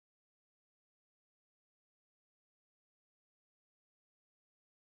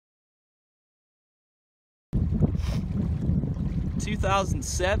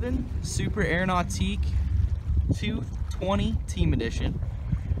2007 Super Nautique 220 Team Edition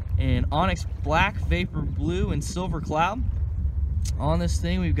in Onyx Black, Vapor Blue, and Silver Cloud. On this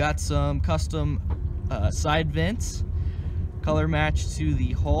thing we've got some custom side vents, color match to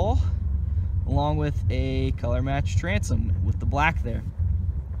the hull, along with a color match transom with the black there.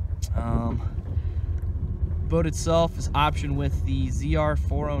 Boat itself is optioned with the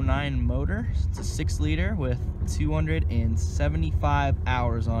ZR409 motor. It's a 6-liter with 275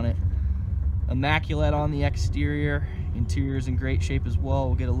 hours on it. Immaculate on the exterior. Interior is in great shape as well.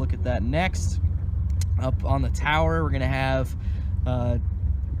 We'll get a look at that next. Up on the tower, we're going to have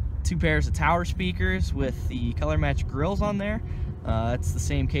 2 pairs of tower speakers with the color match grills on there. It's the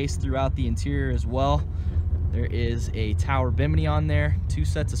same case throughout the interior as well. There is a tower bimini on there, 2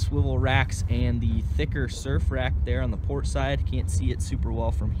 sets of swivel racks, and the thicker surf rack there on the port side. Can't see it super well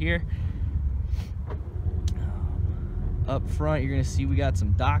from here. Up front, you're going to see we got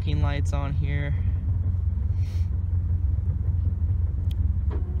some docking lights on here.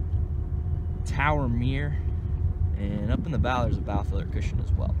 Tower mirror, and up in the bow there's a bow filler cushion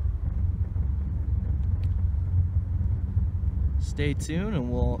as well. Stay tuned,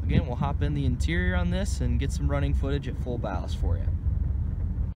 and we'll hop in the interior on this and get some running footage at full ballast for you.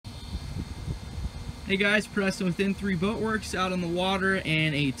 Hey guys, Preston with N3 Boatworks out on the water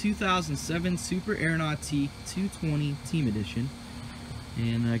and a 2007 Super Nautique 220 Team Edition.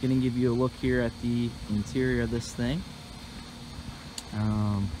 And I'm going to give you a look here at the interior of this thing.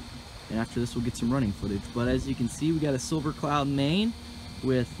 And after this we'll get some running footage. But as you can see, we got a Silver Cloud main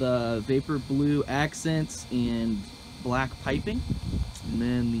with vapor blue accents and black piping, and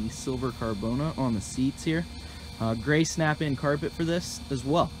then the silver carbona on the seats here. Gray snap-in carpet for this as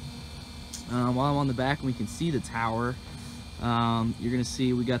well. While I'm on the back, we can see the tower. You're gonna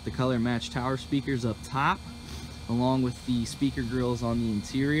see we got the color match tower speakers up top, along with the speaker grills on the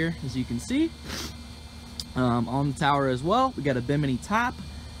interior, as you can see. On the tower as well, we got a bimini top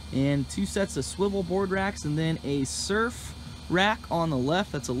and 2 sets of swivel board racks, and then a surf rack on the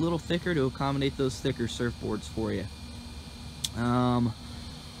left that's a little thicker to accommodate those thicker surfboards for you.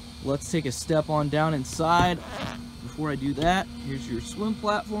 Let's take a step on down inside. Before I do that, here's your swim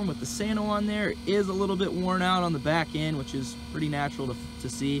platform with the Sano on there. It is a little bit worn out on the back end, which is pretty natural to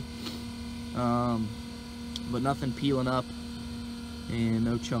see, but nothing peeling up and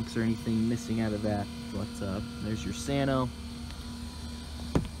no chunks or anything missing out of that. But there's your Sano.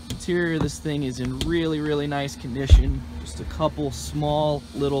 Interior of this thing is in really nice condition. Just a couple small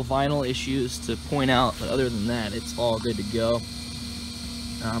little vinyl issues to point out, but other than that, it's all good to go.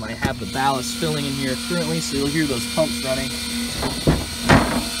 I have the ballast filling in here currently, so you'll hear those pumps running.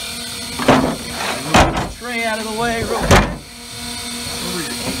 Move the tray out of the way real quick. Over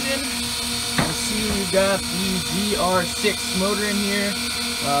your engine, you'll see we've got the ZR6 motor in here,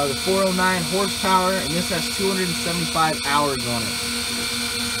 the 409 horsepower, and this has 275 hours on it.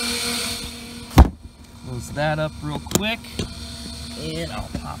 Close that up real quick, and I'll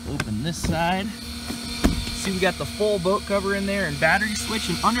pop open this side. See, we got the full boat cover in there and battery switch,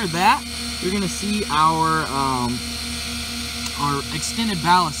 and under that you're going to see our extended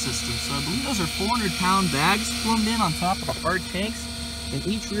ballast system. So I believe those are 400-pound bags plumbed in on top of the hard tanks in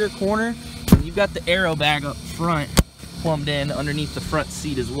each rear corner, and you've got the aero bag up front plumbed in underneath the front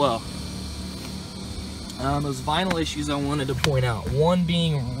seat as well. Those vinyl issues I wanted to point out, one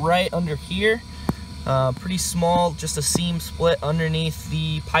being right under here. Pretty small, just a seam split underneath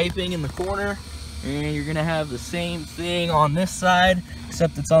the piping in the corner, and you're gonna have the same thing on this side,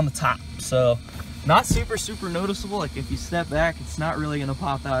 except it's on the top. So not super noticeable. Like if you step back, it's not really gonna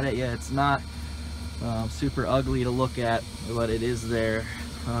pop out at you. It's not super ugly to look at, but it is there.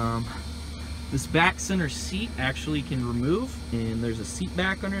 This back center seat actually can remove, and there's a seat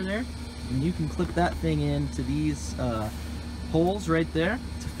back under there, and you can clip that thing into these holes right there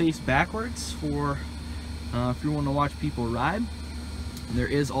to face backwards for if you want to watch people ride. And there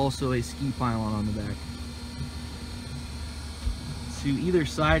is also a ski pylon on the back. To either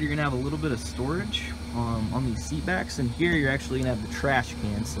side, you're going to have a little bit of storage on these seat backs, and here you're actually going to have the trash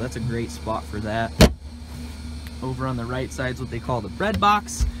can, so that's a great spot for that. Over on the right side is what they call the bread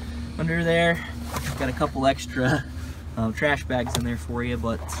box. Under there, got a couple extra trash bags in there for you,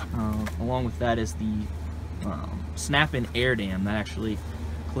 but along with that is the snap-in air dam that actually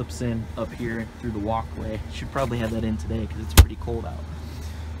clips in up here through the walkway. Should probably have that in today because it's pretty cold out.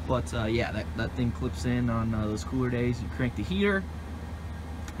 But yeah, that thing clips in on those cooler days. You crank the heater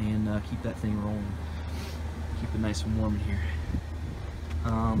and keep that thing rolling. Keep it nice and warm in here.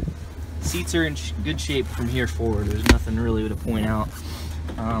 Seats are in good shape from here forward. There's nothing really to point out.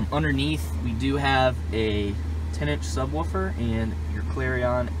 Underneath, we do have a 10-inch subwoofer and your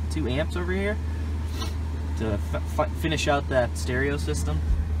Clarion 2 amps over here to finish out that stereo system.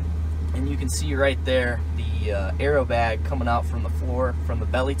 And you can see right there the aero bag coming out from the floor, from the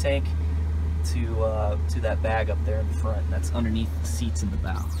belly tank to that bag up there in the front. That's underneath the seats in the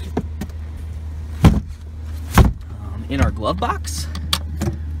bow. In our glove box,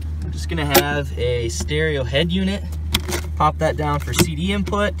 we're just gonna have a stereo head unit. Pop that down for CD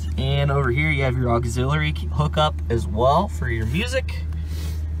input, and over here you have your auxiliary hookup as well for your music.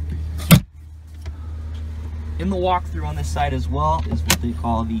 In the walkthrough on this side as well is what they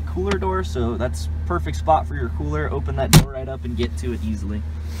call the cooler door, so that's perfect spot for your cooler. Open that door right up and get to it easily.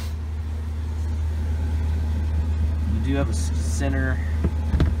 You do have a center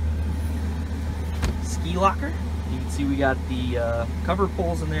ski locker. You can see we got the cover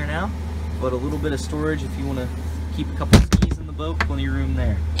poles in there now, but a little bit of storage if you want to keep a couple skis in the boat. Plenty of room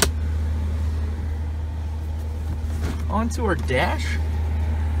there. Onto our dash.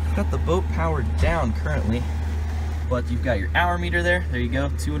 Got the boat powered down currently, but you've got your hour meter there. There you go,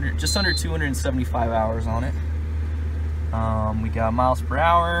 just under 275 hours on it. We got miles per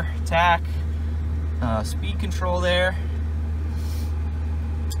hour, tack, speed control there,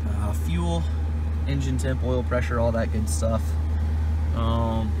 fuel, engine temp, oil pressure, all that good stuff.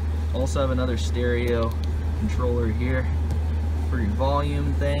 Also have another stereo controller here for your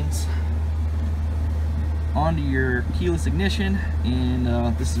volume things. Onto your keyless ignition,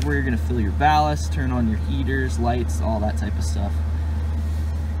 and this is where you're going to fill your ballast, turn on your heaters, lights, all that type of stuff.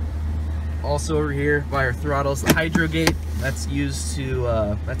 Also over here by our throttles, the hydro gate. That's used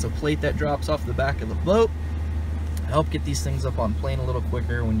to, that's a plate that drops off the back of the boat to help get these things up on plane a little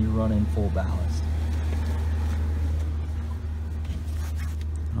quicker when you run in full ballast.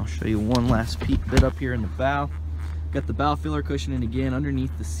 I'll show you one last peek bit up here in the bow. Got the bow filler cushion, and again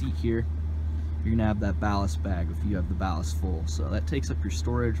underneath the seat here you're gonna have that ballast bag if you have the ballast full. So that takes up your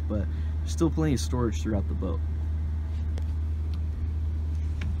storage, but there's still plenty of storage throughout the boat.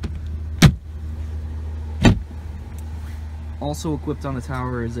 Also equipped on the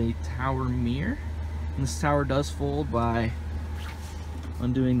tower is a tower mirror. And this tower does fold by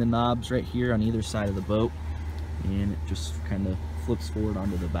undoing the knobs right here on either side of the boat, and it just kind of flips forward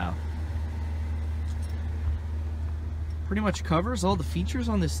onto the bow. Pretty much covers all the features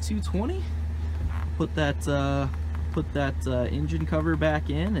on this 220. Put that engine cover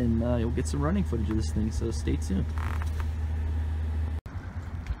back in, and you'll get some running footage of this thing, so stay tuned.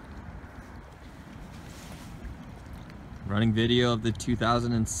 Running video of the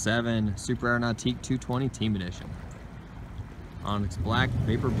 2007 Super Nautique 220 Team Edition. Onyx Black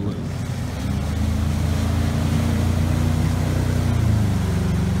Vapor Blue.